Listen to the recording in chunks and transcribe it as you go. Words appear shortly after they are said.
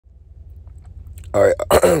All right.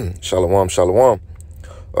 Shalom, shalom.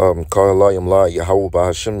 Kahalayim La Yahweh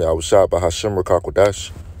Bahashim, Yahushua Bahashim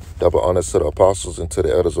Rakakwadash. Double honors to the apostles and to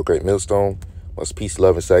the elders of Great Millstone. Must peace,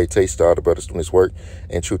 love, and salutation to all the brothers doing this work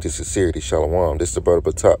and truth and sincerity. Shalom. This is the brother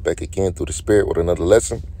Batak back again through the spirit with another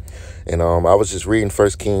lesson. And I was just reading 1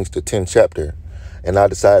 Kings, the 10th chapter, and I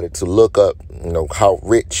decided to look up, how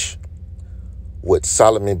rich would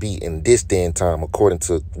Solomon be in this day and time, according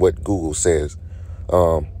to what Google says.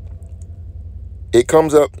 It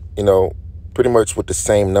comes up, pretty much with the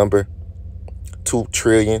same number, 2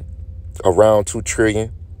 trillion, around 2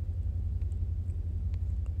 trillion.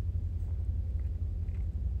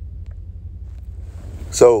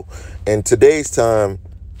 So in today's time,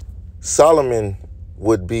 Solomon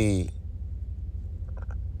would be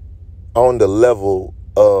on the level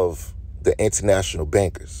of the international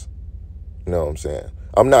bankers. You know what I'm saying?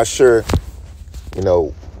 I'm not sure,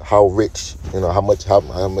 how rich, how much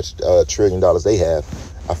 $1 trillion they have.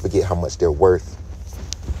 I forget how much they're worth.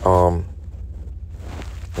 Let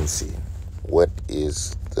me see. What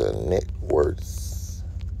is the net worth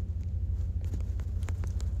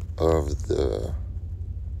of the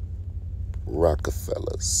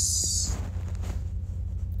Rockefellers?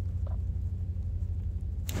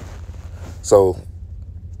 So,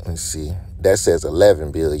 let me see. That says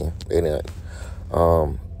 11 billion.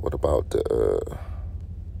 What about the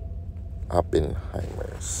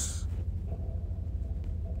Oppenheimers?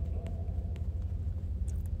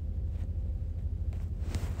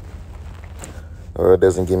 It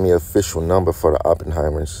doesn't give me an official number for the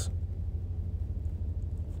Oppenheimers.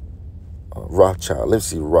 Rothschild. Let's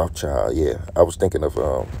see, Rothschild. Yeah, I was thinking of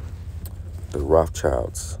the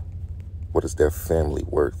Rothschilds. What is their family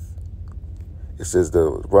worth? It says the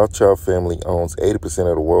Rothschild family owns 80%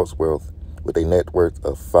 of the world's wealth with a net worth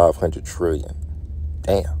of 500 trillion.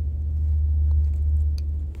 Damn.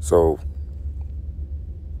 So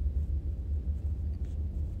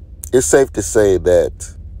it's safe to say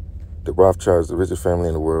that the Rothschilds, the richest family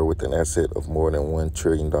in the world with an asset of more than $1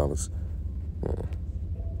 trillion.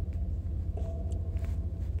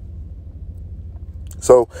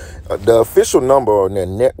 So the official number on their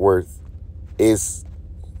net worth is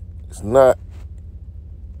not,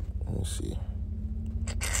 let me see.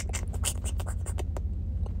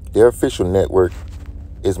 Their official net worth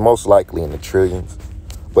is most likely in the trillions.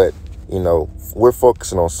 But, we're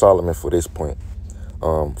focusing on Solomon for this point,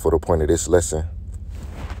 for the point of this lesson.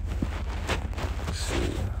 Let's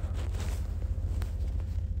see.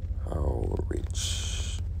 How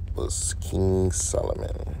rich was King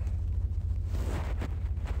Solomon?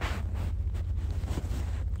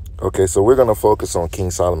 Okay, so we're gonna focus on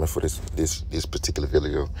King Solomon for this particular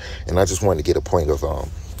video, and I just wanted to get a point of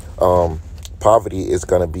poverty is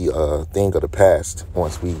gonna be a thing of the past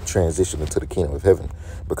once we transition into the kingdom of heaven,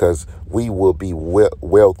 because we will be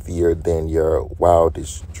wealthier than your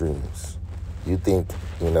wildest dreams. You think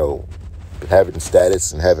having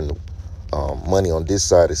status and having money on this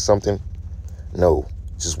side is something? No,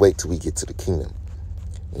 just wait till we get to the kingdom.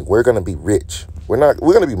 And we're gonna be rich. We're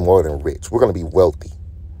gonna be more than rich. We're gonna be wealthy.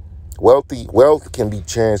 Wealth can be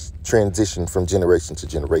transitioned from generation to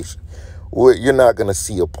generation. You're not going to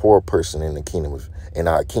see a poor person in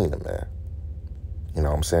our kingdom, man. You know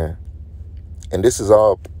what I'm saying? And this is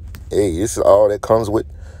all that comes with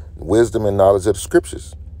wisdom and knowledge of the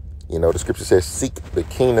scriptures. The scripture says, seek the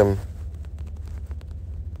kingdom.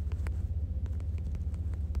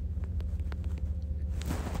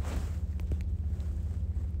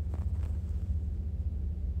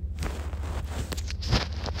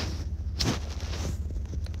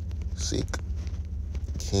 Seek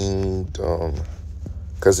kingdom.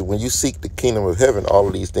 Because when you seek the kingdom of heaven, all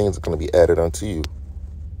of these things are going to be added unto you.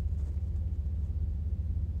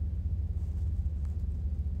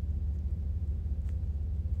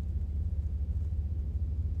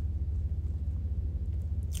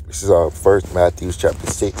 This is our first Matthew chapter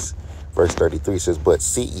 6, verse 33. It says, but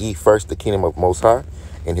seek ye first the kingdom of Most High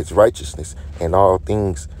and his righteousness, and all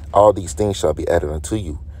these things shall be added unto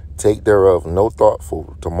you. Take thereof no thought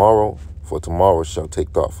for tomorrow shall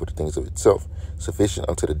take thought for the things of itself. Sufficient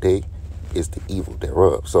unto the day is the evil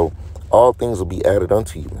thereof. So all things will be added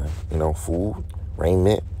unto you, man. Food,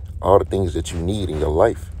 raiment, all the things that you need in your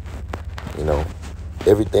life.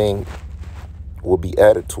 Everything will be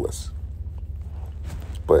added to us.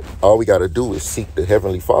 But all we got to do is seek the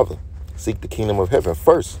Heavenly Father, seek the kingdom of heaven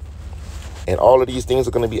first. And all of these things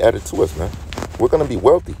are going to be added to us, man. We're going to be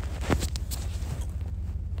wealthy.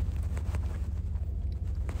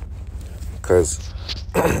 Because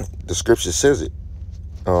the scripture says it.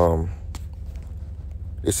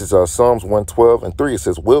 This is Psalms 112 and 3. It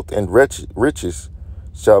says, wealth and riches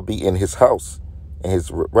shall be in his house, and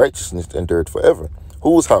his righteousness endured forever.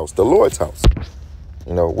 Whose house? The Lord's house.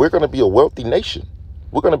 You know, we're going to be a wealthy nation.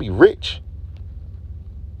 We're going to be rich.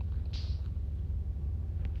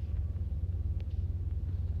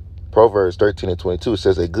 Proverbs 13:22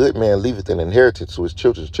 says, a good man leaveth an inheritance to his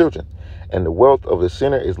children's children, and the wealth of the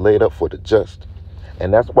sinner is laid up for the just.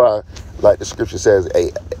 And that's why, like the scripture says,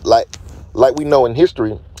 like we know in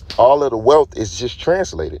history, all of the wealth is just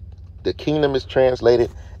translated. The kingdom is translated,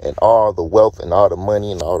 and all the wealth and all the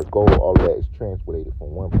money and all the gold, all of that is translated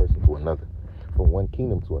from one person to another, from one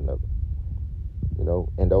kingdom to another. You know,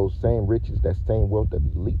 and those same riches, that same wealth that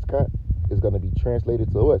the elites got is going to be translated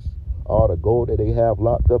to us. All the gold that they have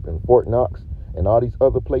locked up in Fort Knox and all these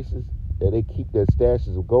other places that they keep their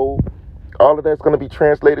stashes of gold, all of that's going to be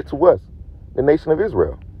translated to us, the nation of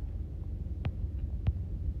Israel.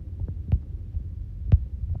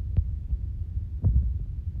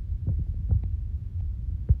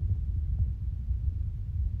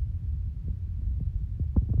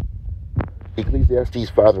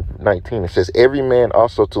 Ecclesiastes 5:19, it says, every man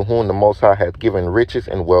also to whom the Most High hath given riches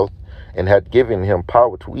and wealth, and hath given him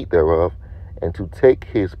power to eat thereof, and to take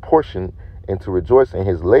his portion, and to rejoice in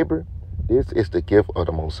his labor, this is the gift of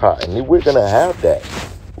the Most High. And we're going to have that.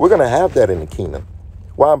 We're going to have that in the kingdom.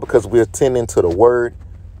 Why? Because we're attending to the word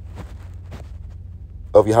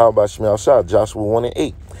of Yahweh Shema Shah, Joshua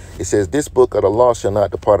 1:8. It says, this book of the law shall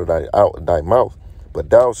not depart out of thy mouth, but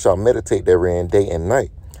thou shalt meditate therein day and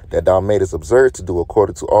night, that thou mayest observe to do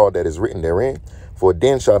according to all that is written therein. For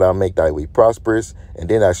then shalt thou make thy way prosperous, and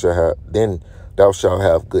then thou shalt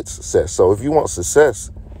have good success. So if you want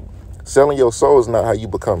success, selling your soul is not how you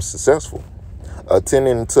become successful.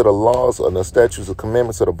 Attending to the laws and the statutes and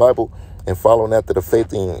commandments of the Bible and following after the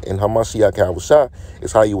faith in Hamashiach Yahushua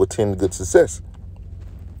is how you attain good success.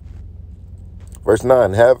 Verse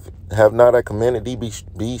 9, have not I commanded thee,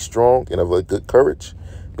 be strong and of a good courage.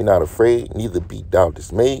 Be not afraid, neither be thou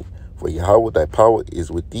dismayed, for Yahweh thy power is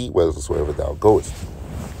with thee wheresoever thou goest.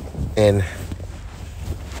 And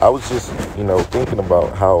I was just, thinking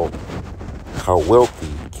about how wealthy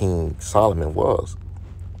King Solomon was.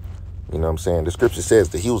 You know what I'm saying? The scripture says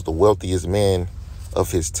that he was the wealthiest man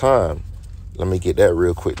of his time. Let me get that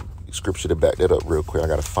real quick. Scripture to back that up real quick. I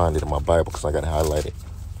got to find it in my Bible because I got to highlight it,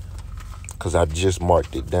 because I just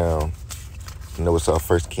marked it down. It's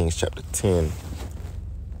 1 Kings chapter 10.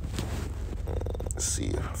 Let's see,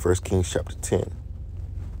 1 Kings chapter 10.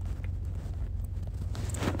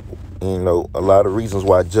 A lot of reasons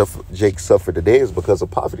why Jake suffered today is because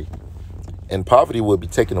of poverty. And poverty will be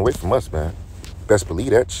taken away from us, man. Best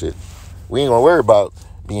believe that shit. We ain't gonna worry about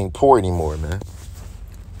being poor anymore, man.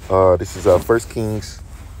 This is 1 Kings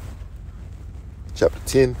chapter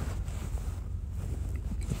 10,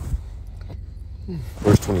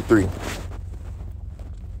 verse 23.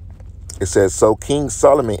 It says, so King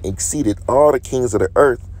Solomon exceeded all the kings of the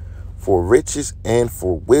earth for riches and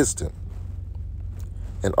for wisdom.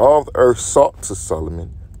 And all the earth sought to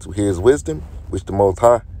Solomon to hear his wisdom, which the Most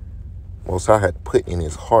High had put in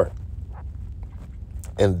his heart.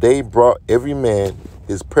 And they brought every man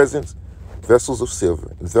his presents, vessels of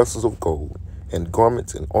silver and vessels of gold, and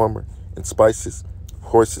garments and armor and spices,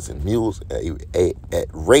 horses and mules at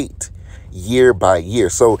rate year by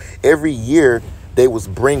year. So every year they was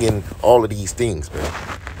bringing all of these things,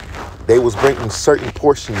 man. They was bringing certain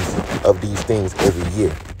portions of these things every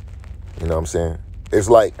year. You know what I'm saying? It's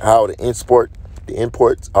like how the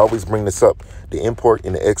imports, I always bring this up, the import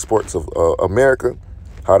and the exports of America,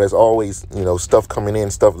 how there's always, stuff coming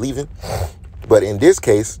in, stuff leaving. But in this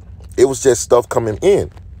case, it was just stuff coming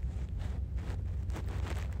in.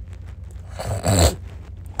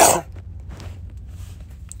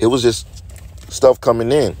 It was just stuff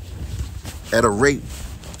coming in at a rate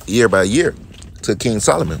year by year to King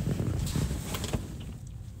Solomon.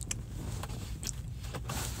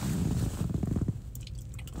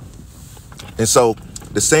 And so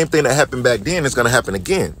the same thing that happened back then is going to happen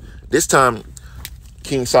again. This time,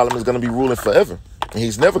 King Solomon is going to be ruling forever. And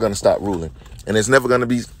he's never going to stop ruling. And there's never going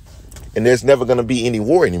to be any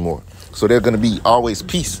war anymore. So there's going to be always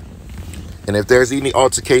peace. And if there's any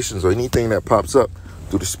altercations or anything that pops up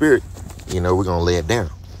through the spirit, we're going to lay it down.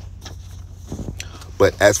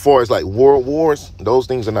 But as far as like world wars, those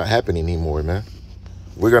things are not happening anymore, man.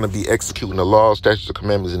 We're going to be executing the laws, statutes, and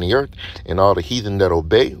commandments in the earth, and all the heathen that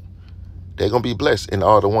obey, they're going to be blessed. And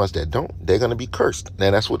all the ones that don't, they're going to be cursed.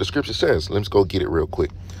 And that's what the scripture says. Let's go get it real quick.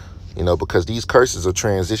 Because these curses are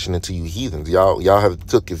transitioning to you heathens. Y'all have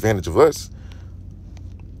took advantage of us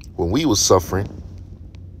when we was suffering.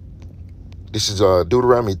 This is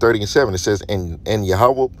Deuteronomy 30:7. It says, and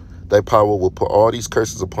Yahweh, thy power will put all these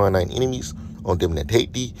curses upon thine enemies, on them that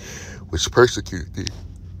hate thee, which persecuted thee.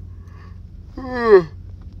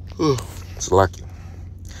 It's lucky.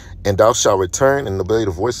 And thou shalt return and obey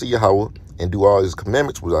the voice of Yahweh and do all his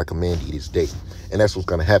commandments which I command thee this day. And that's what's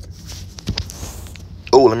going to happen.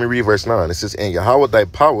 Oh, let me read verse 9. It says, and Yahweh thy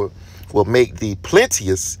power will make thee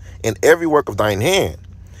plenteous in every work of thine hand,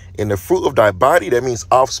 in the fruit of thy body. That means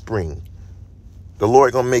offspring. The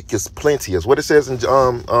Lord going to make us plenteous. What it says in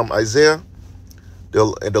Isaiah,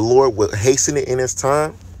 the Lord will hasten it in his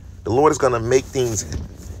time. The Lord is going to make things.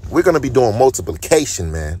 We're going to be doing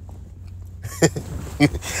multiplication, man.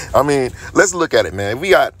 I mean, let's look at it, man. We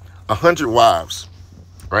got 100 wives,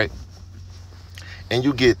 right? And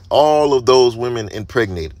you get all of those women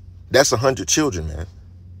impregnated. That's 100 children, man.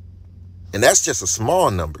 And that's just a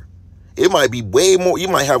small number. It might be way more. You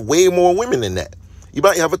might have way more women than that. You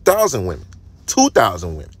might have 1,000 women,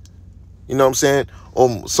 2,000 women. You know what I'm saying?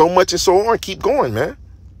 So much and so on. Keep going, man.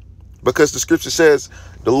 Because the scripture says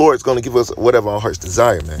the Lord's going to give us whatever our hearts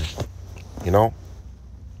desire, man. You know?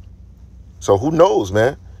 So who knows,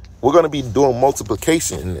 man? We're going to be doing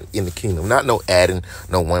multiplication in the kingdom. Not no adding,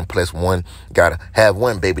 no 1 + 1. Got to have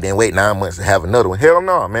one baby, then wait 9 months to have another one. Hell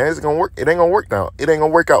no, man. It's going to work. It ain't going to work now. It ain't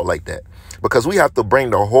going to work out like that. Because we have to bring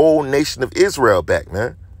the whole nation of Israel back,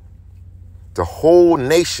 man. The whole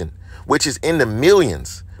nation, which is in the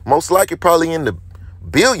millions. Most likely probably in the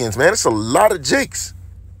billions, man. It's a lot of Jakes.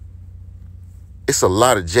 It's a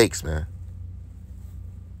lot of Jakes, man.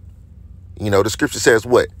 You know, the scripture says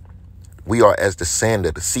what? We are as the sand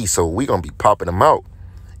of the sea, so we're going to be popping them out.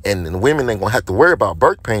 And the women ain't going to have to worry about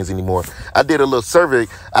birth pains anymore. I did a little survey.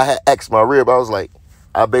 I had asked my rib. I was like,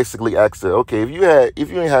 I basically asked her, okay, if you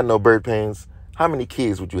ain't had no birth pains, how many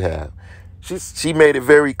kids would you have? She made it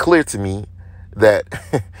very clear to me that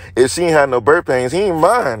if she ain't had no birth pains,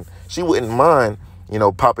 she wouldn't mind, you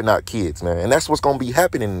know, popping out kids, man. And that's what's going to be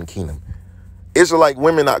happening in the kingdom. Israelite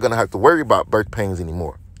women not going to have to worry about birth pains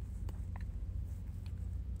anymore.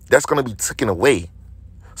 That's going to be taken away.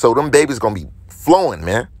 So them babies going to be flowing,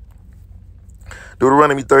 man.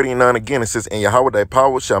 Deuteronomy 30:9 again, it says, and Yahweh thy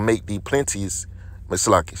power shall make thee plenteous,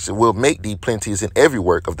 will make thee plenteous in every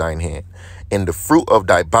work of thine hand, in the fruit of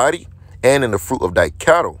thy body, and in the fruit of thy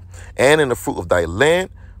cattle, and in the fruit of thy land,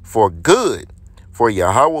 for good. For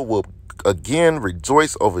Yahweh will again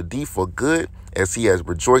rejoice over thee for good, as he has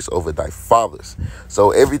rejoiced over thy fathers.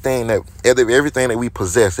 So everything that we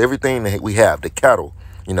possess, everything that we have, the cattle,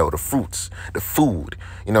 you know, the fruits, the food,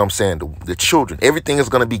 you know what I'm saying, the children, everything is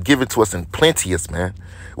going to be given to us in plenteous, man.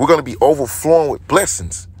 We're going to be overflowing with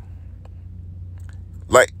blessings.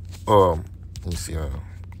 Like, let me see.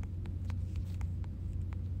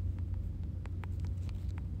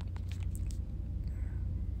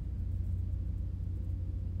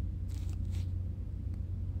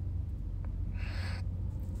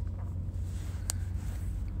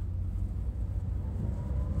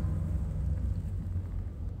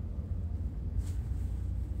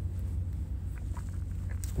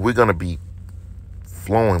 We're going to be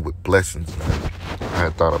flowing with blessings, man. I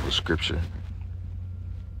had thought of a scripture.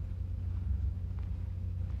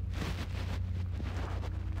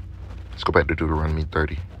 Let's go back to Deuteronomy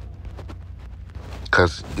 30.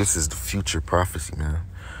 Because this is the future prophecy, man.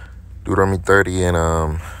 Deuteronomy 30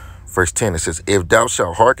 and verse 10, it says, if thou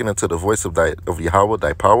shalt hearken unto the voice of Yahweh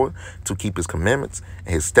thy power, to keep his commandments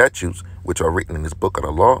and his statutes, which are written in this book of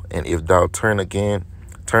the law, and if thou turn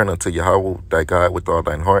unto Yahweh thy God with all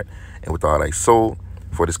thine heart and with all thy soul,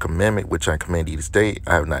 for this commandment which I command thee this day,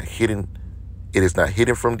 it is not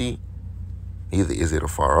hidden from thee, neither is it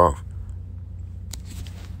afar off.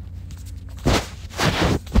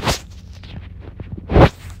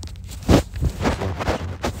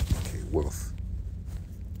 Okay, wealth.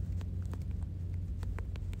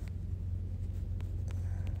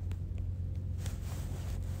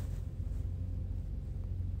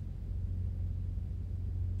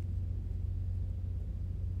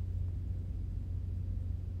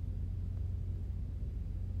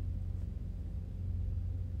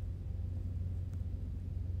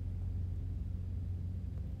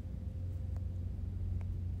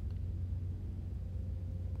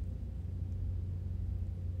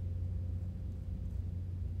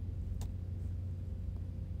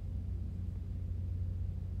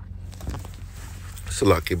 So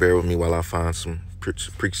lucky, bear with me while I find some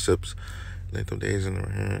precepts. Length of days in the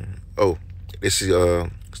hand. Oh, this is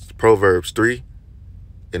Proverbs 3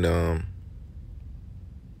 and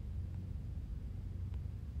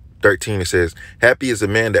 13. It says, happy is the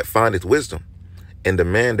man that findeth wisdom, and the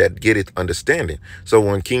man that getteth understanding. So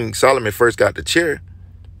when King Solomon first got the chair,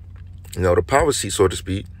 you know, the power seat, so to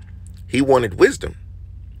speak, he wanted wisdom.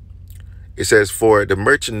 It says, for the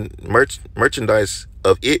merchandise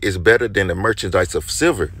of it is better than the merchandise of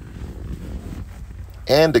silver,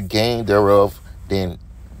 and the gain thereof than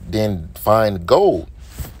fine gold.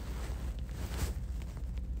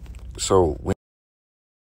 So,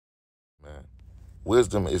 man,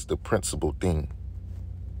 wisdom is the principal thing.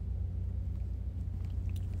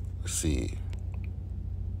 Let's see.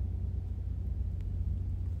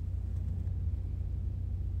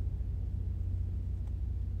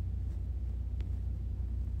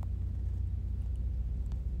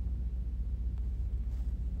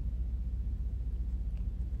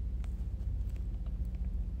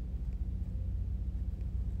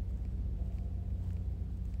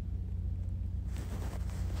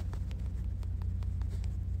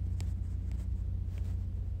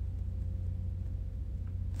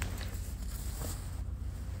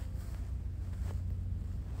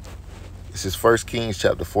 This is 1 Kings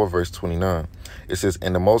chapter 4, verse 29. It says,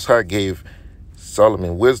 and the Most High gave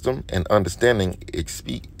Solomon wisdom and understanding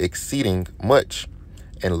exceeding much,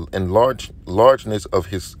 and largeness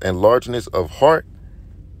of heart,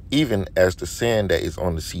 even as the sand that is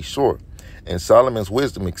on the seashore. And Solomon's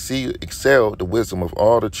wisdom excelled the wisdom of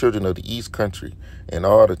all the children of the east country, and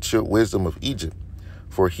all the wisdom of Egypt.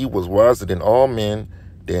 For he was wiser than all men,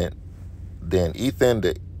 than Ethan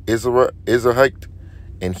the Israelite,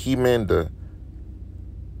 and Heman the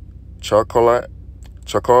Chakal,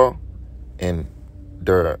 and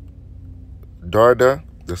Darda,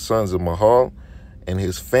 the sons of Mahal, and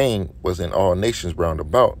his fame was in all nations round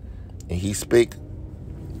about. And he spake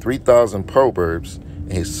 3,000 proverbs,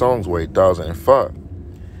 and his songs were 1,005.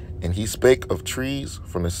 And he spake of trees,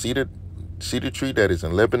 from the cedar tree that is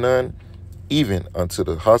in Lebanon, even unto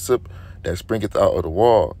the hyssop that springeth out of the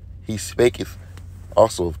wall. He spaketh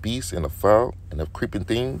also of beasts, and of fowl, and of creeping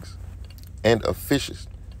things, and of fishes.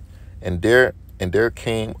 And there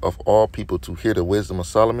came of all people to hear the wisdom of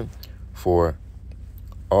Solomon, from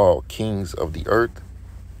all kings of the earth,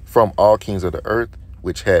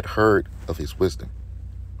 which had heard of his wisdom.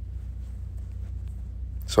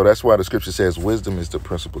 So that's why the scripture says wisdom is the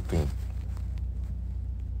principal thing.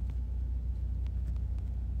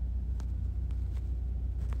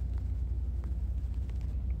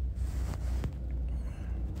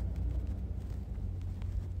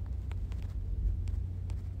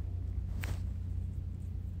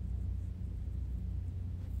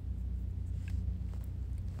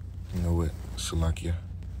 You know what, Salakia?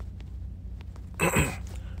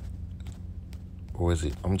 Or is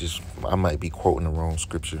it, I might be quoting the wrong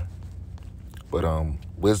scripture. But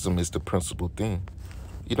wisdom is the principal thing.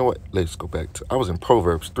 You know what? Let's go back to, I was in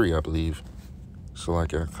Proverbs 3, I believe. So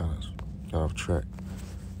like I kind of got off track.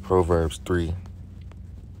 Proverbs 3.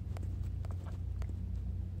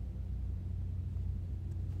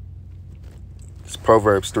 It's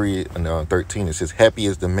Proverbs 3 and 13. It says, happy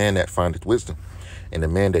is the man that findeth wisdom, and the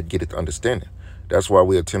man that getteth understanding. That's why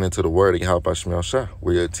we're attending to the word of Yahweh Shemel Shah.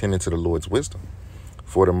 We're attending to the Lord's wisdom.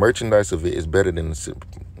 For the merchandise of it is better than the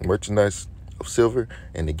merchandise of silver,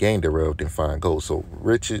 and the gain thereof than fine gold. So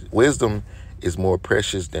wisdom is more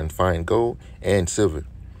precious than fine gold and silver.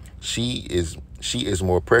 She is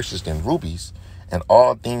more precious than rubies, and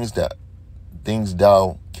all things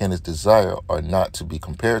thou canst desire are not to be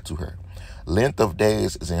compared to her. Length of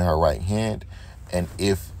days is in her right hand, and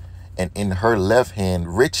in her left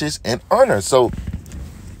hand riches and honor. So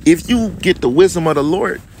if you get the wisdom of the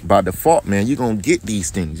Lord by default, man, you're gonna get these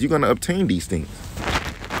things. You're gonna obtain these things.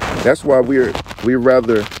 That's why we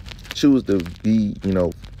rather choose to be,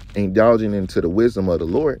 indulging into the wisdom of the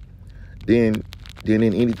Lord than in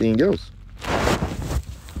anything else.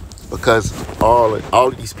 Because all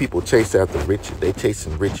of these people chase after riches. They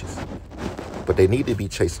chasing riches. But they need to be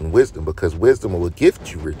chasing wisdom, because wisdom will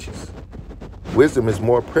gift you riches. Wisdom is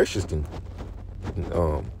more precious than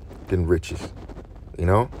riches.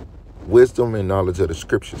 Wisdom and knowledge of the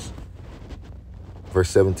scriptures. Verse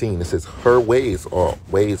 17, it says, her ways are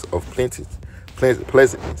ways of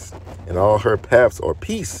pleasantness, and all her paths are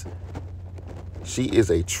peace. She is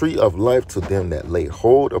a tree of life to them that lay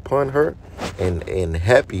hold upon her, and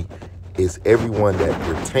happy is everyone that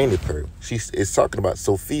retaineth her. It's talking about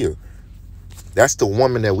Sophia. That's the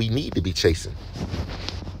woman that we need to be chasing.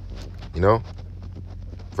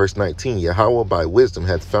 Verse 19, Yahweh by wisdom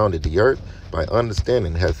hath founded the earth, by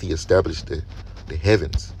understanding hath he established the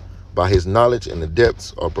heavens. By his knowledge and the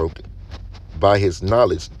depths are broken. By his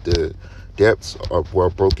knowledge the depths were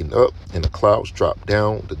broken up, and the clouds dropped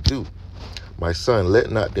down the dew. My son,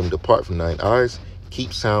 let not them depart from thine eyes.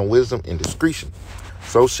 Keep sound wisdom and discretion.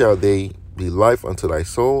 So shall they be life unto thy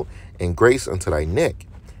soul, and grace unto thy neck.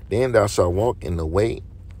 Then thou shalt walk in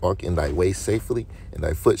thy way safely, and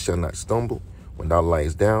thy foot shall not stumble. When thou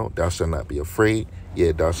liest down, thou shalt not be afraid,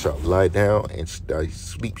 Yeah, thou shalt lie down, and thy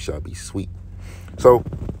sleep shall be sweet. So,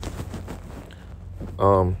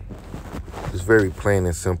 it's very plain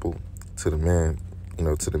and simple to the man,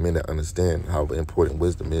 to the men that understand how important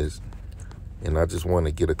wisdom is. And I just want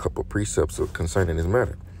to get a couple precepts concerning this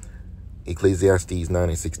matter. Ecclesiastes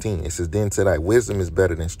 9:16. It says, then said I, wisdom is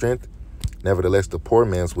better than strength. Nevertheless, the poor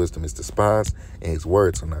man's wisdom is despised, and his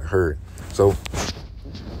words are not heard. So,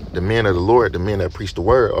 the men of the Lord, the men that preach the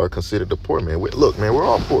word, are considered the poor man. Look, man, we're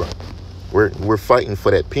all poor. We're fighting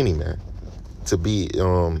for that penny, man, to be,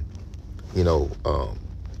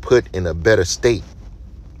 put in a better state,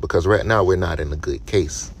 because right now we're not in a good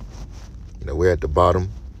case. We're at the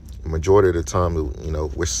bottom. The majority of the time,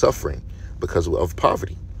 we're suffering because of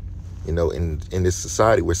poverty. In this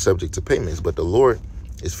society, we're subject to payments, but the Lord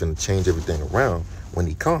is finna change everything around when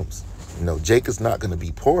he comes. Jacob's not going to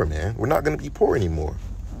be poor, man. We're not going to be poor anymore,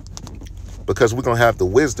 because we're going to have the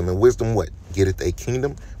wisdom. And wisdom, what? Getteth a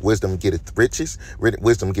kingdom. Wisdom getteth riches.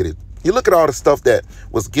 Wisdom getteth. You look at all the stuff that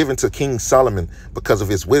was given to King Solomon because of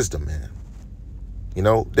his wisdom, man.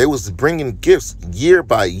 They was bringing gifts year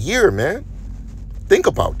by year, man. Think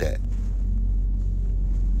about that.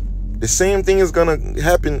 The same thing is going to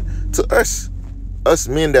happen to us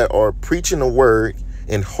men that are preaching the word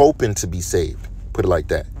and hoping to be saved. Put it like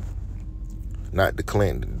that. Not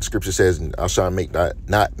declaring. The scripture says, I shall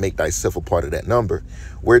not make thyself a part of that number.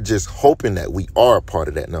 We're just hoping that we are a part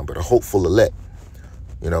of that number, the hopeful elect,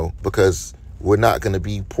 because we're not going to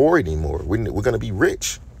be poor anymore. We're going to be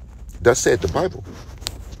rich. Thus said the Bible.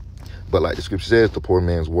 But like the scripture says, the poor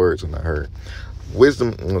man's words are not heard.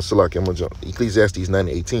 Wisdom, Ecclesiastes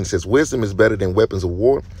 9:18 says, wisdom is better than weapons of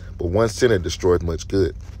war, but one sinner destroys much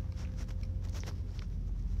good.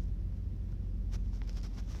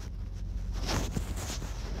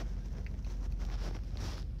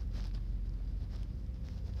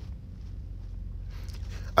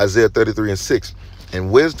 Isaiah 33:6. And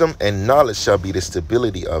wisdom and knowledge shall be the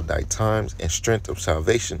stability of thy times, and strength of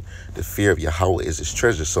salvation. The fear of Yahweh is his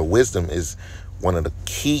treasure. So wisdom is one of the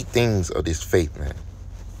key things of this faith, man.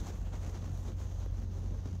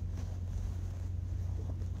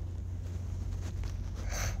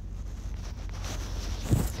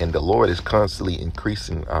 And the Lord is constantly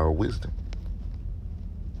increasing our wisdom.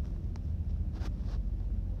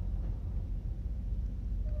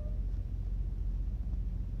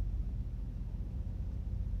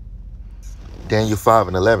 Daniel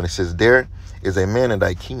 5:11, it says, there is a man in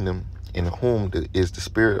thy kingdom, in whom is the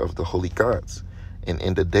spirit of the holy gods. And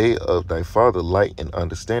in the day of thy father, light and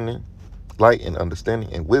understanding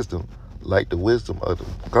and wisdom, like the wisdom of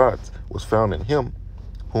the gods, was found in him,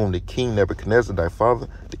 whom the king Nebuchadnezzar, thy father,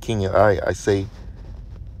 the king and I say,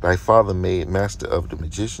 thy father made master of the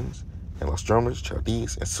magicians and astronomers,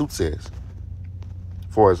 Chaldees, and soothsayers.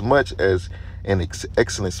 For as much as an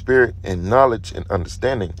excellent spirit and knowledge and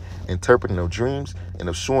understanding, interpreting of dreams and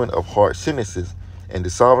of showing of hard sentences and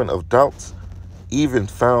the solving of doubts, even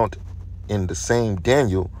found in the same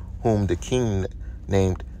Daniel, whom the king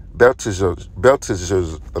named Belteshazzar.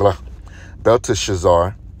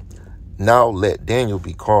 Now let Daniel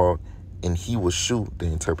be called, and he will shew the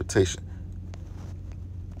interpretation.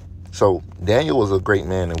 So Daniel was a great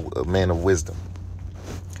man, a man of wisdom.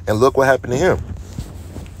 And look what happened to him.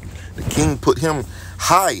 The king put him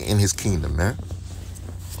high in his kingdom, man.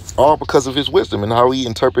 All because of his wisdom and how he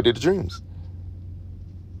interpreted the dreams.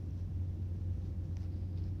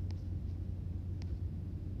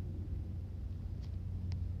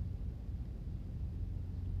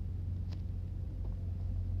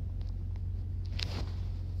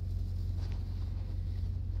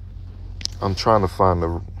 I'm trying to find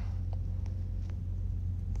the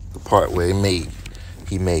part where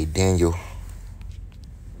he made Daniel.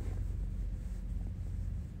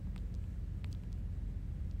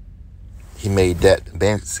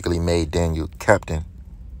 Basically made Daniel captain.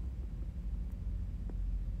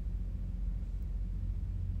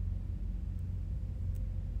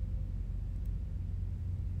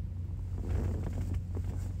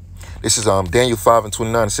 This is Daniel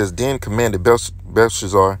 5:29. It says, then commanded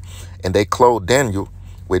Belshazzar, and they clothed Daniel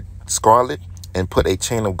with scarlet and put a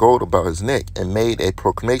chain of gold about his neck, and made a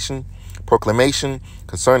proclamation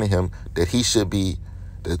concerning him, that he should be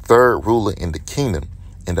the third ruler in the kingdom.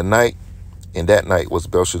 In that night was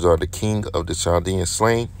Belshazzar, the king of the Chaldeans,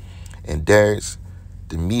 slain, and Darius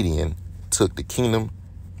the Median took the kingdom,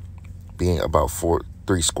 being about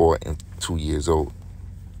 62 years old.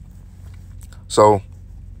 So,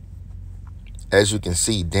 as you can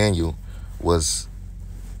see, Daniel was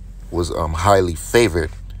highly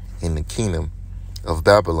favored in the kingdom of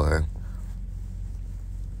Babylon,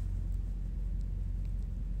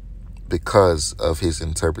 because of his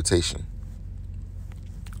interpretation.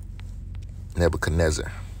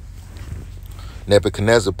 Nebuchadnezzar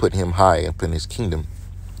put him high up in his kingdom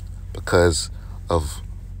because of,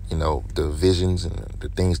 the visions and the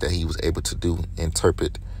things that he was able to do,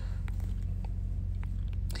 interpret.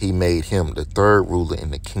 He made him the third ruler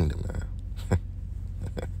in the kingdom, man.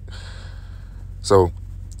 So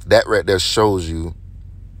that right there shows you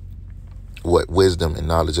what wisdom and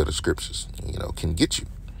knowledge of the scriptures, can get you.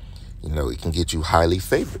 It can get you highly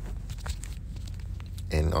favored.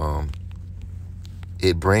 And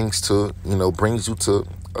it brings you to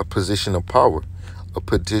a position of power, a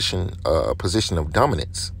position of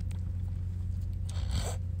dominance.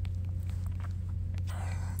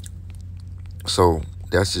 So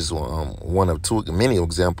that's just one of many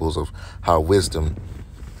examples of how wisdom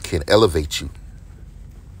can elevate you.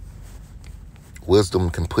 Wisdom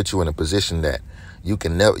can put you in a position that you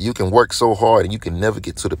can work so hard and you can never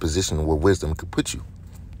get to the position where wisdom could put you.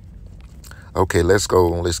 Okay, let's go.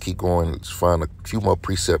 Let's keep going. Let's find a few more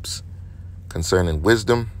precepts concerning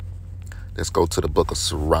wisdom. Let's go to the book of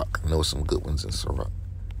Sirach. I know some good ones in Sirach.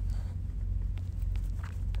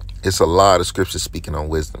 It's a lot of scriptures speaking on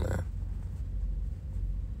wisdom, man.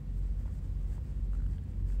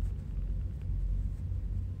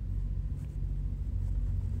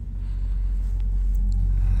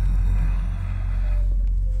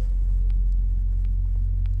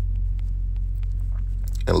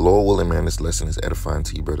 And Lord willing, man, this lesson is edifying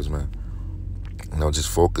to you, brothers, man. Just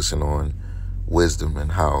focusing on wisdom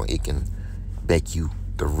and how it can make you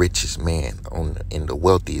the richest man and the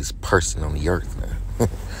wealthiest person on the earth, man.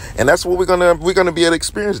 And that's what we're gonna be able to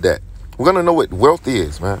experience that. We're gonna know what wealth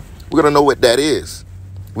is, man. We're gonna know what that is.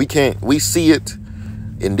 We see it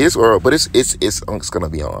in this world, but it's gonna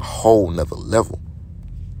be on a whole nother level.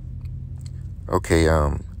 Okay,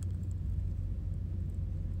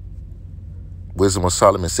 Wisdom of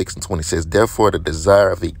Solomon 6:20 says, therefore the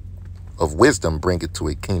desire of wisdom bringeth to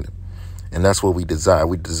a kingdom. And that's what we desire.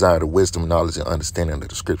 We desire the wisdom, knowledge, and understanding of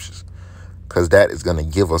the scriptures. Because that is going to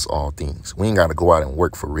give us all things. We ain't got to go out and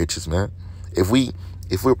work for riches, man. If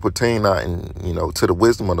we're pertaining out to the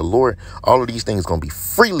wisdom of the Lord, all of these things are going to be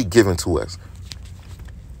freely given to us.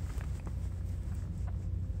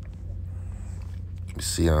 You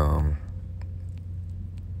see,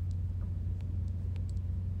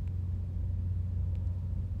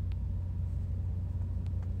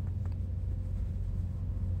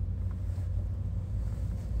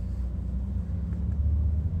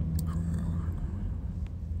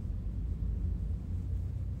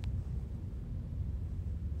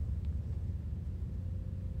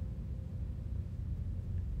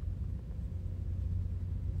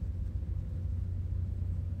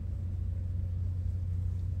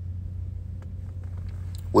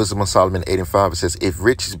 Wisdom of Solomon 8:5, it says, if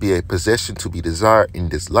riches be a possession to be desired in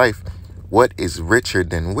this life, what is richer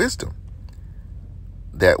than wisdom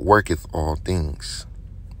that worketh all things?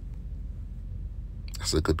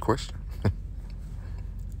 That's a good question.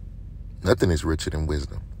 Nothing is richer than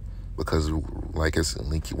wisdom, because like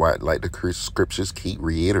the scriptures keep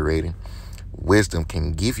reiterating, wisdom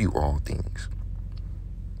can give you all things.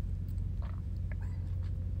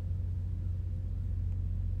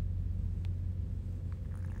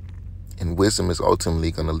 And wisdom is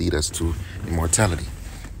ultimately going to lead us to immortality.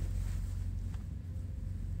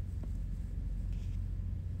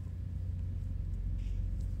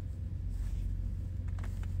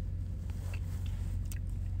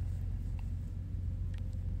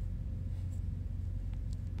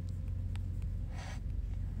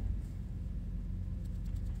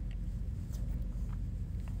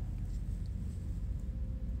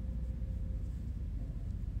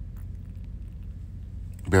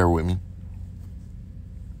 Bear with me.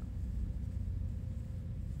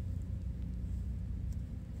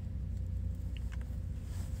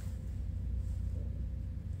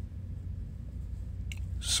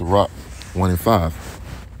 Sirach 1:5.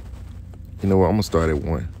 You know what? I'm gonna start at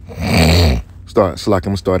 1. I'm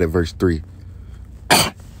gonna start at verse 3.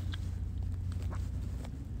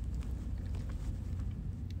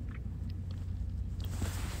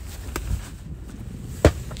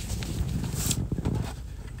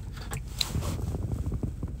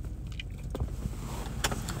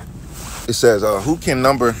 It says, who can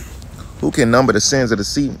number the sands of the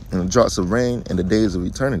sea and the drops of rain and the days of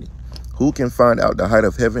eternity? Who can find out the height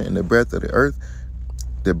of heaven and the breadth of the earth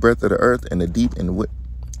and the deep and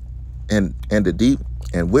the deep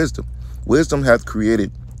and wisdom? Wisdom hath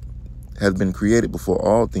been created before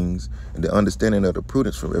all things, and the understanding of the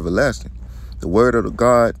prudence from everlasting. The word of the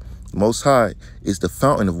God Most High is the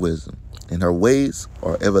fountain of wisdom, and her ways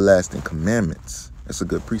are everlasting commandments. That's a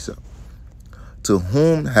good precept. To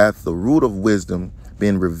whom hath the root of wisdom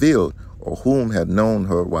been revealed, or whom had known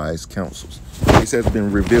her wise counsels? This has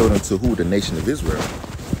been revealed unto who? The nation of Israel.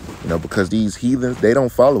 You know, because these heathens, they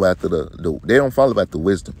don't follow after they don't follow after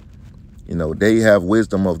wisdom. You know, they have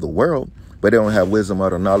wisdom of the world, but they don't have wisdom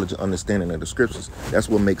of the knowledge and understanding of the scriptures. That's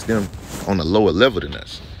what makes them on a lower level than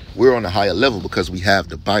us. We're on a higher level because we have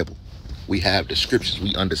the Bible. We have the scriptures.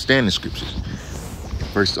 We understand the scriptures.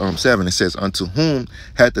 Verse 7, it says, unto whom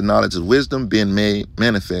hath the knowledge of wisdom been made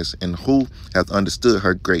manifest, and who hath understood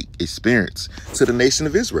her great experience? To the nation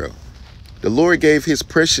of Israel. The Lord gave his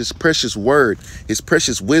precious, precious word, his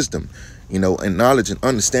precious wisdom, you know, and knowledge and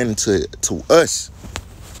understanding to us.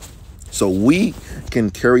 So we can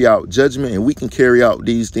carry out judgment, and we can carry out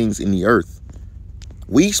these things in the earth.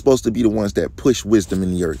 We supposed to be the ones that push wisdom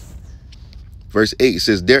in the earth. Verse 8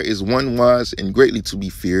 says, there is one wise and greatly to be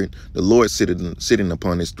feared, the Lord sitting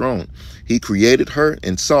upon his throne. He created her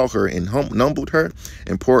and saw her and humbled her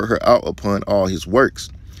and poured her out upon all his works.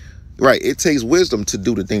 Right. It takes wisdom to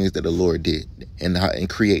do the things that the Lord did and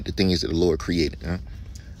create the things that the Lord created.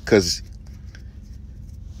 Because,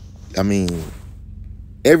 I mean,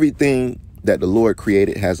 everything that the Lord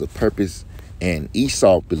created has a purpose, and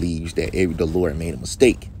Esau believes that the Lord made a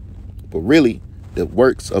mistake. But really, the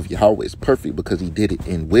works of Yahweh is perfect because he did it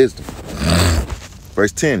in wisdom.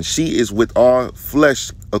 Verse 10, she is with all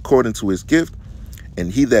flesh according to his gift,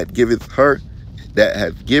 and he that giveth her that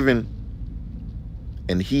hath given,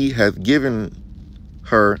 and he hath given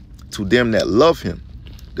her to them that love him.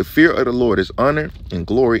 The fear of the Lord is honor and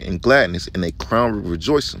glory and gladness, and a crown of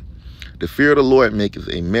rejoicing. The fear of the Lord maketh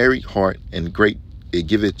a merry heart, and it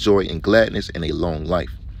giveth joy and gladness and a long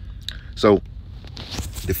life. So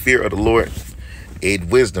the fear of the Lord,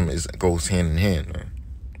 wisdom goes hand in hand, man.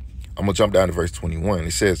 I'm gonna jump down to verse 21.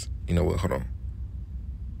 It says, you know what, hold on.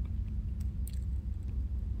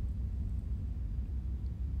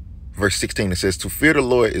 Verse 16, it says, to fear the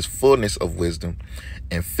Lord is fullness of wisdom,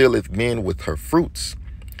 and filleth men with her fruits.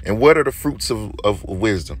 And what are the fruits of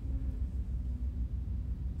wisdom?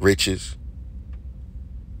 Riches,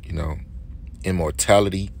 you know,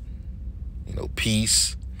 immortality, you know,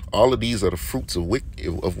 peace. All of these are the fruits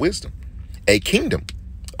of wisdom. A kingdom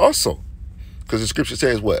also, because the scripture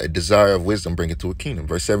says what? A desire of wisdom bringeth to a kingdom.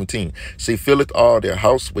 Verse 17, she filleth all their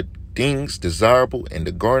house with things desirable, and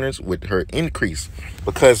the garners with her increase.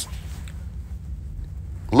 Because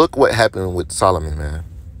look what happened with Solomon, man.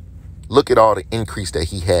 Look at all the increase that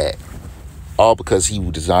he had. All because he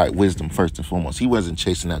desired wisdom first and foremost. He wasn't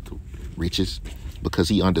chasing after riches, because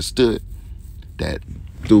he understood that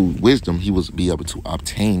through wisdom he was be able to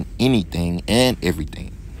obtain anything and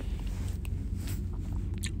everything.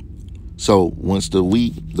 So once the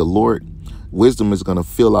Lord, wisdom is going to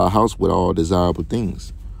fill our house with all desirable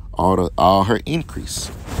things, all her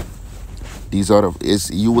increase. These are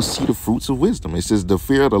you will see the fruits of wisdom. It says the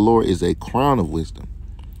fear of the Lord is a crown of wisdom,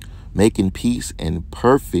 making peace and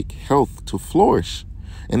perfect health to flourish.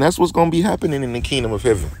 And that's what's going to be happening in the kingdom of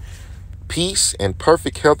heaven. Peace and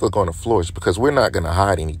perfect health are going to flourish, because we're not going to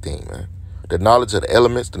hide anything, man. The knowledge of the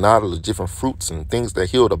elements, the knowledge of different fruits and things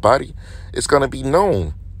that heal the body, it's going to be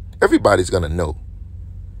known. Everybody's going to know.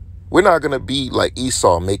 We're not going to be like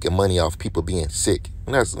Esau, making money off people being sick.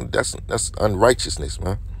 And that's unrighteousness,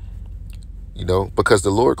 man. You know, because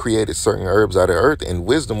the Lord created certain herbs out of earth, and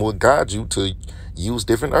wisdom will guide you to use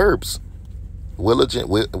different herbs.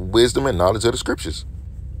 Wisdom and knowledge of the scriptures.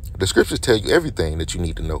 The scriptures tell you everything that you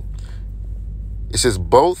need to know. It says,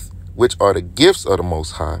 both which are the gifts of the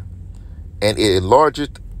Most High, and it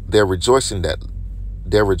enlargeth their rejoicing that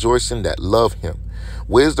love him.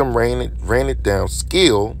 Wisdom raineth down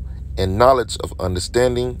skill, and knowledge of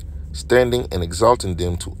understanding, standing and exalting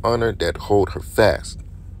them to honor that hold her fast.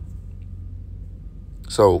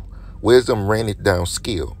 So wisdom raineth down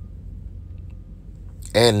skill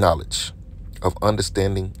and knowledge of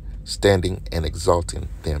understanding, standing and exalting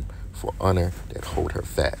them for honor that hold her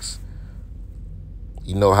fast.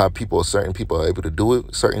 You know how certain people are able to do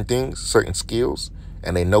it, certain things, certain skills,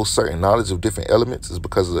 and they know certain knowledge of different elements, is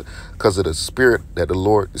because of the spirit that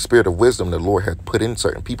the spirit of wisdom the Lord has put in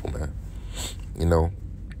certain people, man. You know.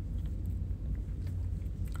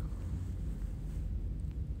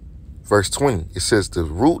 Verse 20, it says the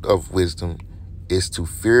root of wisdom is to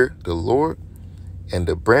fear the Lord, and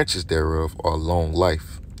the branches thereof are long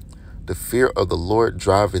life. The fear of the Lord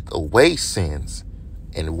driveth away sins,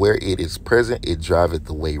 and where it is present, it driveth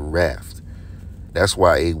away wrath. That's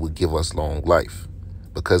why it would give us long life.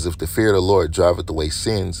 Because if the fear of the Lord driveth away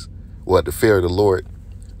sins, well, the fear of the Lord,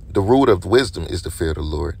 the root of wisdom is the fear of the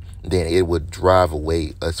Lord, then it would drive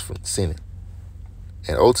away us from sinning.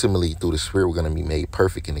 And ultimately, through the Spirit, we're going to be made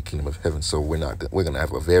perfect in the kingdom of heaven. So we're going to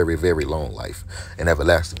have a very, very long life, an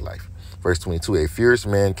everlasting life. Verse 22, a fierce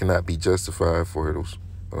man cannot be justified for those.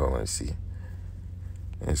 Let me see.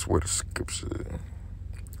 It's where the scripture.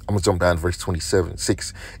 I'm going to jump down to verse 27,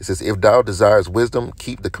 6. It says, if thou desires wisdom,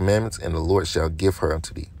 keep the commandments, and the Lord shall give her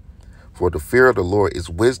unto thee. For the fear of the Lord is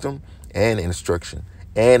wisdom and instruction,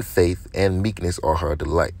 and faith and meekness are her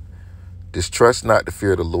delight. Distrust not the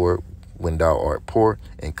fear of the Lord when thou art poor,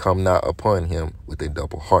 and come not upon him with a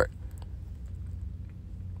double heart.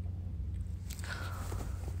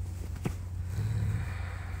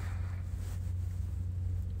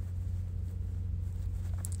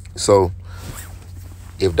 So,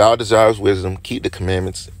 if thou desires wisdom, keep the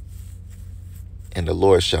commandments, and the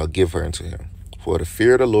Lord shall give her unto him. For the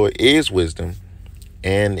fear of the Lord is wisdom,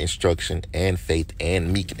 and instruction, and faith,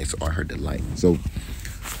 and meekness are her delight. So,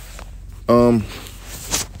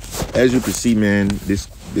 as you can see, man,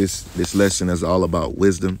 this lesson is all about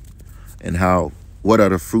wisdom and what are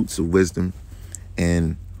the fruits of wisdom,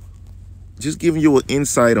 and just giving you an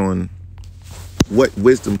insight on what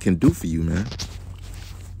wisdom can do for you, man.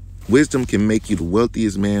 Wisdom can make you the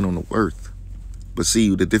wealthiest man on the earth. But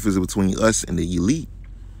see, the difference between us and the elite,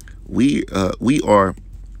 we are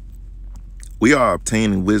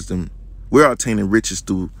obtaining wisdom. We're obtaining riches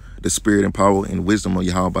through the spirit and power and wisdom of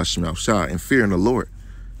Yahweh B'Shem Yahushua and fearing the Lord.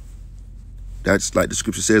 That's like the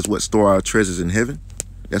scripture says, what store our treasures in heaven.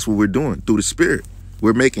 That's what we're doing through the spirit.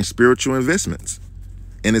 We're making spiritual investments,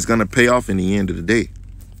 and it's going to pay off in the end of the day.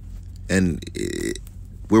 And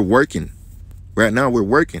we're working right now. We're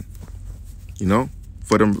working, you know,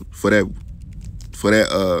 for that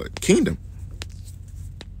kingdom,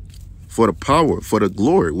 for the power, for the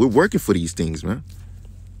glory. We're working for these things, man,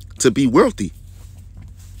 to be wealthy.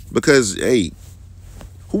 Because, hey,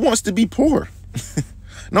 who wants to be poor?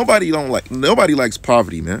 Nobody likes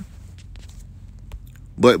poverty, man.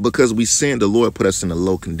 But because we sinned, the Lord put us in a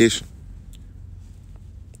low condition.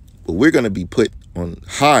 But we're going to be put on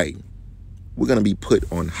high. We're going to be put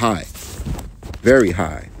on high, very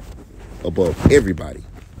high, above everybody.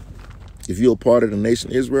 If you're a part of the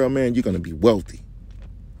nation Israel, man, you're going to be wealthy.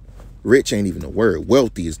 Rich ain't even a word.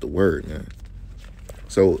 Wealthy is the word, man.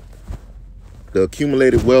 So the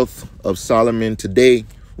accumulated wealth of Solomon today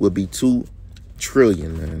will be 2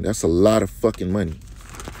 trillion, man. That's a lot of fucking money.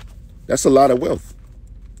 That's a lot of wealth.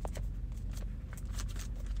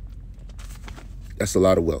 That's a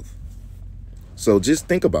lot of wealth. So just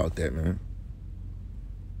think about that, man.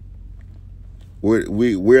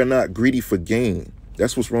 We're not greedy for gain.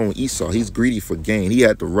 That's what's wrong with Esau. He's greedy for gain. He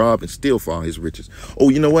had to rob and steal for all his riches. Oh,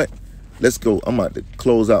 you know what? Let's go. I'm about to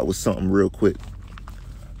close out with something real quick.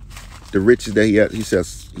 The riches that he had, he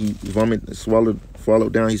says, he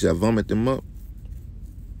swallowed down. He said, vomit them up.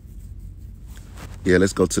 Yeah,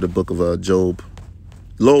 let's go to the book of Job.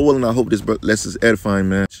 Lord willing, I hope this lesson is edifying,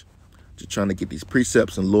 man. Just trying to get these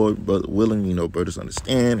precepts, and Lord willing, you know, brothers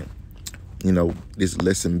understand. And, you know, this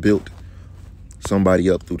lesson built somebody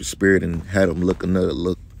up through the spirit and had them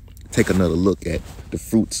take another look at the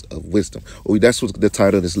fruits of wisdom. Oh, that's what's the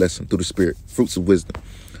title of this lesson, through the spirit, fruits of wisdom.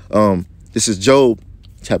 This is Job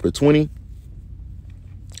chapter 20.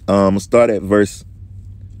 I'm gonna start at verse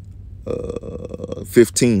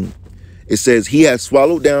 15. It says, he has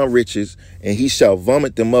swallowed down riches, and he shall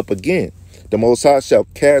vomit them up again. The Most High shall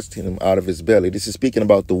cast him out of his belly. This is speaking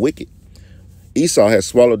about the wicked. Esau has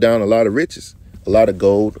swallowed down a lot of riches, a lot of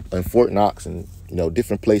gold in Fort Knox and, you know,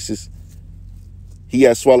 different places. He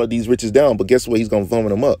has swallowed these riches down, but guess what? He's going to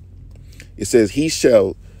vomit them up. It says, he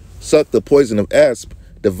shall suck the poison of asp.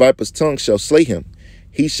 The viper's tongue shall slay him.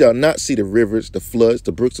 He shall not see the rivers, the floods,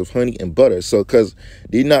 the brooks of honey and butter. So, because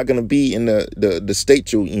they're not going to be in the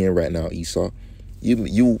state you're in right now, Esau.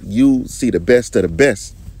 You see the best of the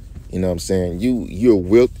best. You know what I'm saying?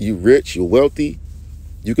 You're rich, you're wealthy.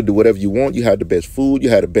 You can do whatever you want. You have the best food. You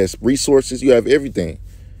have the best resources. You have everything.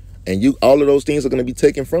 And all of those things are going to be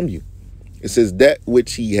taken from you. It says, that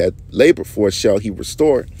which he had labored for shall he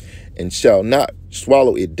restore, and shall not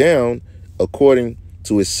swallow it down. According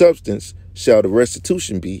to his substance shall the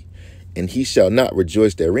restitution be, and he shall not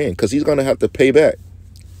rejoice therein. Because he's going to have to pay back.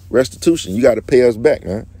 Restitution. You got to pay us back,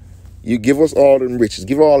 man. You give us all the riches.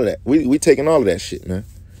 Give all of that. We taking all of that shit, man.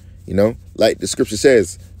 You know, like the scripture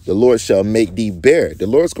says, the Lord shall make thee bare. The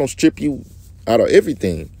Lord's going to strip you out of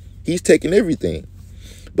everything. He's taking everything.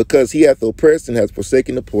 Because he hath oppressed and hath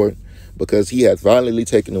forsaken the poor, because he hath violently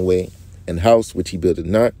taken away an house which he builded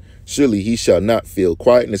not. Surely he shall not feel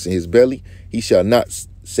quietness in his belly. He shall not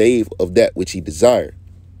save of that which he desired.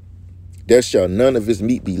 There shall none of his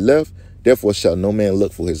meat be left. Therefore shall no man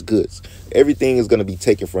look for his goods. Everything is going to be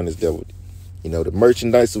taken from this devil. You know, the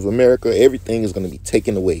merchandise of America, everything is going to be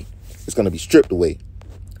taken away. It's going to be stripped away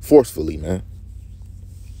forcefully, man.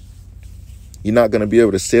 You're not going to be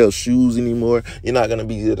able to sell shoes anymore. You're not going to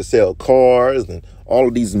be able to sell cars and all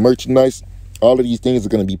of these merchandise. All of these things are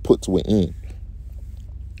going to be put to an end.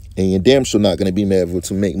 And you're damn sure not going to be able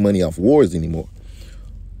to make money off wars anymore,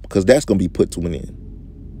 because that's going to be put to an end.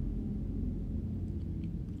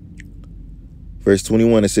 Verse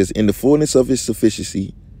 21, it says, in the fullness of his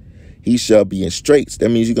sufficiency, he shall be in straits. That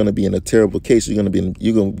means you're going to be in a terrible case. You're going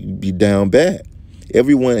to be down bad.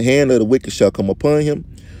 Every one hand of the wicked shall come upon him.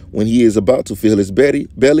 When he is about to fill his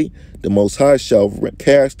belly, the Most High shall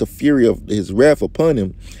cast the fury of his wrath upon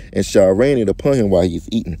him and shall rain it upon him while he's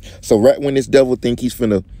eating. So right when this devil think he's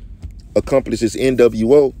finna accomplish his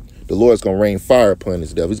NWO, the Lord's going to rain fire upon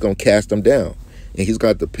this devil. He's going to cast him down, and he's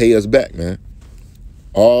got to pay us back, man.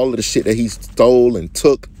 All of the shit that he stole and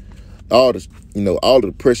took, all the, all of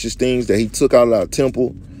the precious things that he took out of our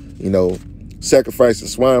temple, sacrificing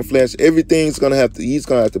swine flesh, everything's going to have to, he's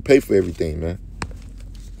going to have to pay for everything, man.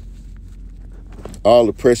 All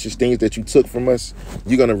the precious things that you took from us,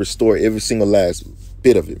 you're going to restore every single last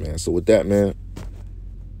bit of it, man. So with that, man,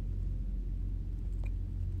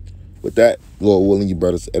 Lord willing, you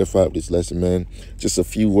brought us edified with this lesson, man. Just a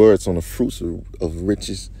few words on the fruits of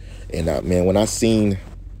riches. And man, when I seen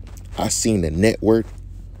the net worth,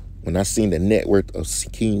 of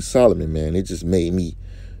King Solomon, man, it just made me,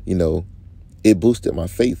 it boosted my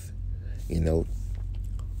faith, and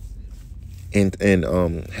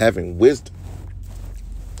having wisdom.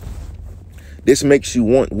 This makes you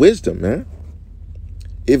want wisdom, man.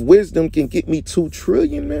 If wisdom can get me 2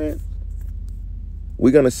 trillion, man,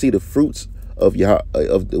 we're gonna see the fruits of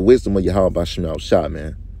the wisdom of Yahweh B'Shem Yahushua,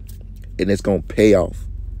 man, and it's gonna pay off.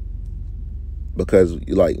 Because,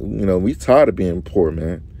 we tired of being poor,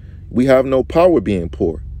 man. We have no power being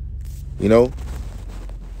poor.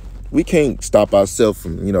 We can't stop ourselves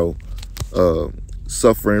from,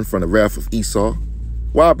 suffering from the wrath of Esau.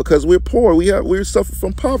 Why? Because we're poor. We're suffering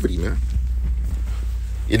from poverty, man.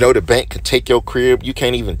 The bank can take your crib. You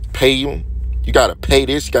can't even pay them. You got to pay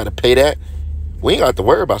this. You got to pay that. We ain't got to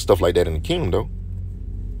worry about stuff like that in the kingdom,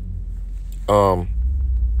 though.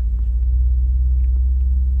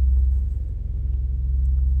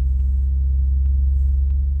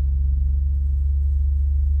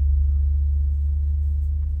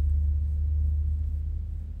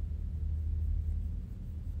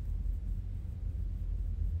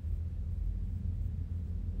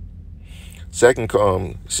 Second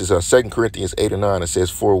Corinthians 8:9, it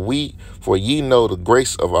says, For ye know the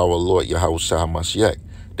grace of our Lord Yahushua HaMashiach,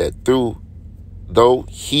 that though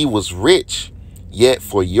he was rich, yet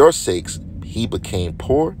for your sakes he became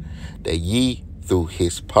poor, that ye through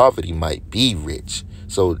his poverty might be rich.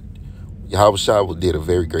 So Yahushua did a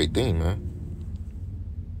very great thing, man.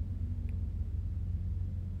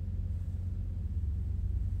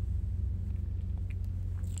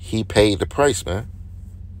 He paid the price, man.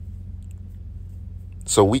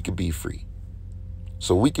 So we could be free.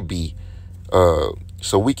 So we could be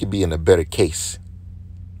in a better case.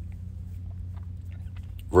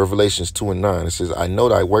 Revelations 2:9, it says, I know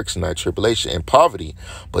thy works and thy tribulation and poverty,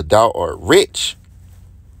 but thou art rich.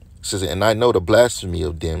 It says, and I know the blasphemy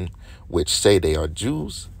of them which say they are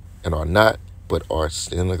Jews and are not, but are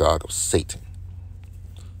synagogue of Satan.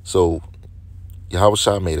 So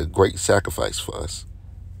Yahushua made a great sacrifice for us.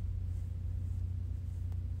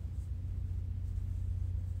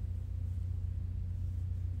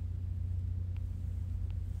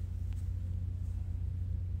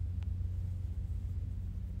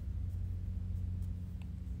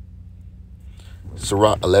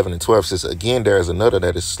 Sirach 11:12 says, again, there is another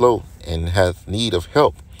that is slow and hath need of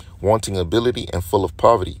help, wanting ability and full of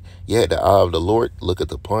poverty. Yet the eye of the Lord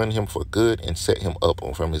looketh upon him for good and set him up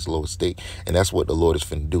from his low estate. And that's what the Lord is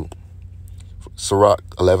finna do. Sirach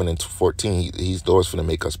 11:14, he's the Lord's finna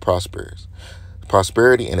make us prosperous.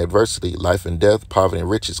 Prosperity and adversity, life and death, poverty and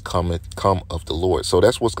riches come of the Lord. So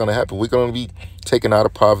that's what's going to happen. We're going to be taken out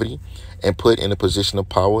of poverty and put in a position of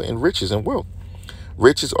power and riches and wealth.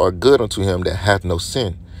 Riches are good unto him that hath no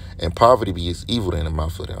sin, and poverty be as evil in the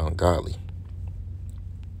mouth of the ungodly.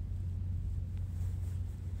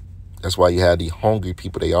 That's why you have these hungry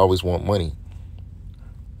people. They always want money.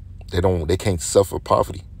 They can't suffer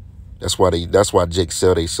poverty. That's why Jake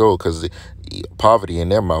sell their soul, because poverty in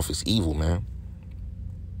their mouth is evil, man.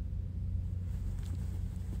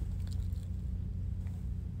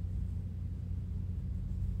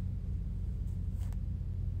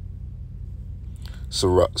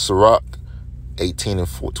 Sirach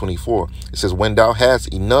 18:24. It says, when thou hast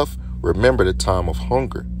enough, remember the time of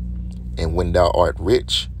hunger. And when thou art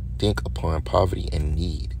rich, think upon poverty and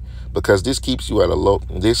need, because this keeps you at a low.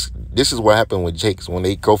 This is what happened with Jakes when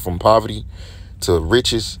they go from poverty to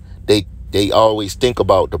riches. They always think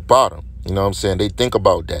about the bottom. You know what I'm saying? They think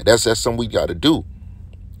about that. That's something we got to do.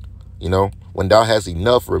 You know, when thou hast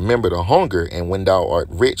enough, remember the hunger, and when thou art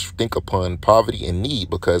rich, think upon poverty and need,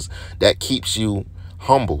 because that keeps you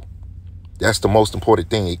humble. That's the most important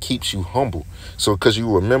thing. It keeps you humble. So because you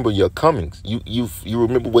remember your comings, you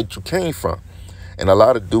remember what you came from. And a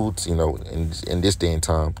lot of dudes, you know, in this day and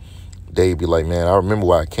time, they be like, man, I remember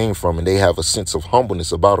where I came from, and they have a sense of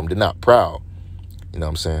humbleness about them. They're not proud. You know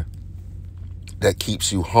what I'm saying? That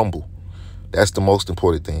keeps you humble. That's the most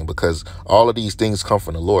important thing, because all of these things come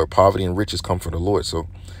from the Lord. Poverty and riches come from the Lord. So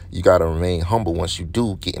you got to remain humble once you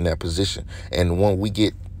do get in that position. And when we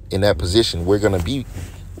get in that position, we're going to be,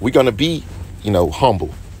 you know,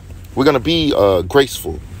 humble. We're going to be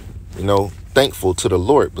graceful, you know, thankful to the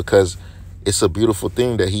Lord, because it's a beautiful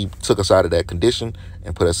thing that he took us out of that condition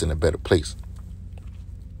and put us in a better place.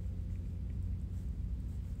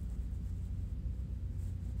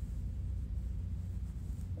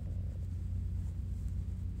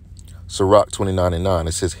 Sirach 29:9,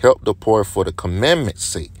 it says, help the poor for the commandment's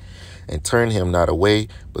sake, and turn him not away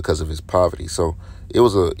because of his poverty. So it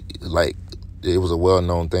was a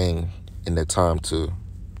well-known thing in that time to,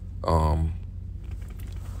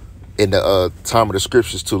 in the time of the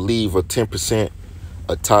scriptures, to leave a 10%,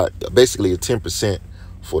 basically a 10%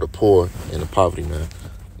 for the poor and the poverty, man.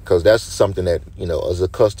 Because that's something that, you know, is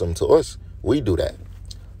accustomed to us. We do that,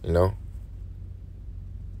 you know.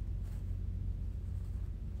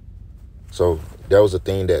 So that was a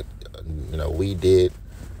thing that, you know, we did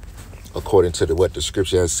according to what the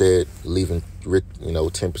scripture has said, leaving, you know,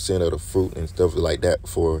 10% of the fruit and stuff like that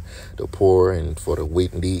for the poor and for the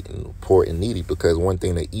weak and needy, and poor and needy. Because one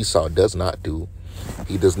thing that Esau does not do,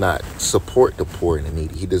 he does not support the poor and the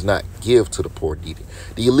needy. He does not give to the poor and needy.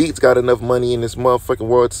 The elites got enough money in this motherfucking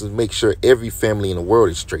world to make sure every family in the world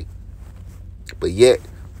is straight. But yet,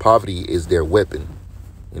 poverty is their weapon.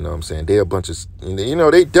 You know what I'm saying? They're a bunch of, you know,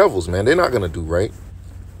 they devils, man. They're not going to do right.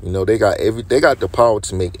 You know, they got the power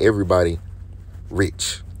to make everybody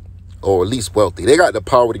rich, or at least wealthy. They got the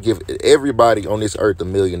power to give everybody on this earth $1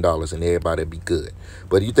 million and everybody be good.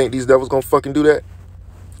 But you think these devils going to fucking do that?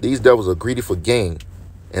 These devils are greedy for gain.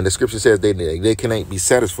 And the scripture says they can't be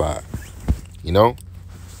satisfied, you know?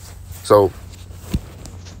 So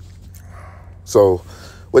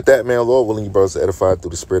with that, man, Lord willing, you brothers edified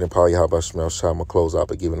through the spirit and power, Yahweh Shemel Shah. I'm going to close out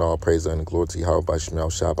by giving all praise and glory to Yahweh Shemel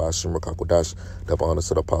Shah, by Hashem Rakakwadash, double honors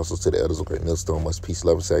to the apostles, to the elders of Great Millstone, much peace,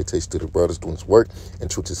 love, and salutation to the brothers doing this work, and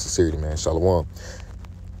truth and sincerity, man. Shalom.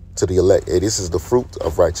 To the elect, hey, this is the fruit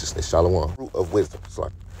of righteousness. Shalom. Fruit of wisdom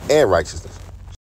and righteousness.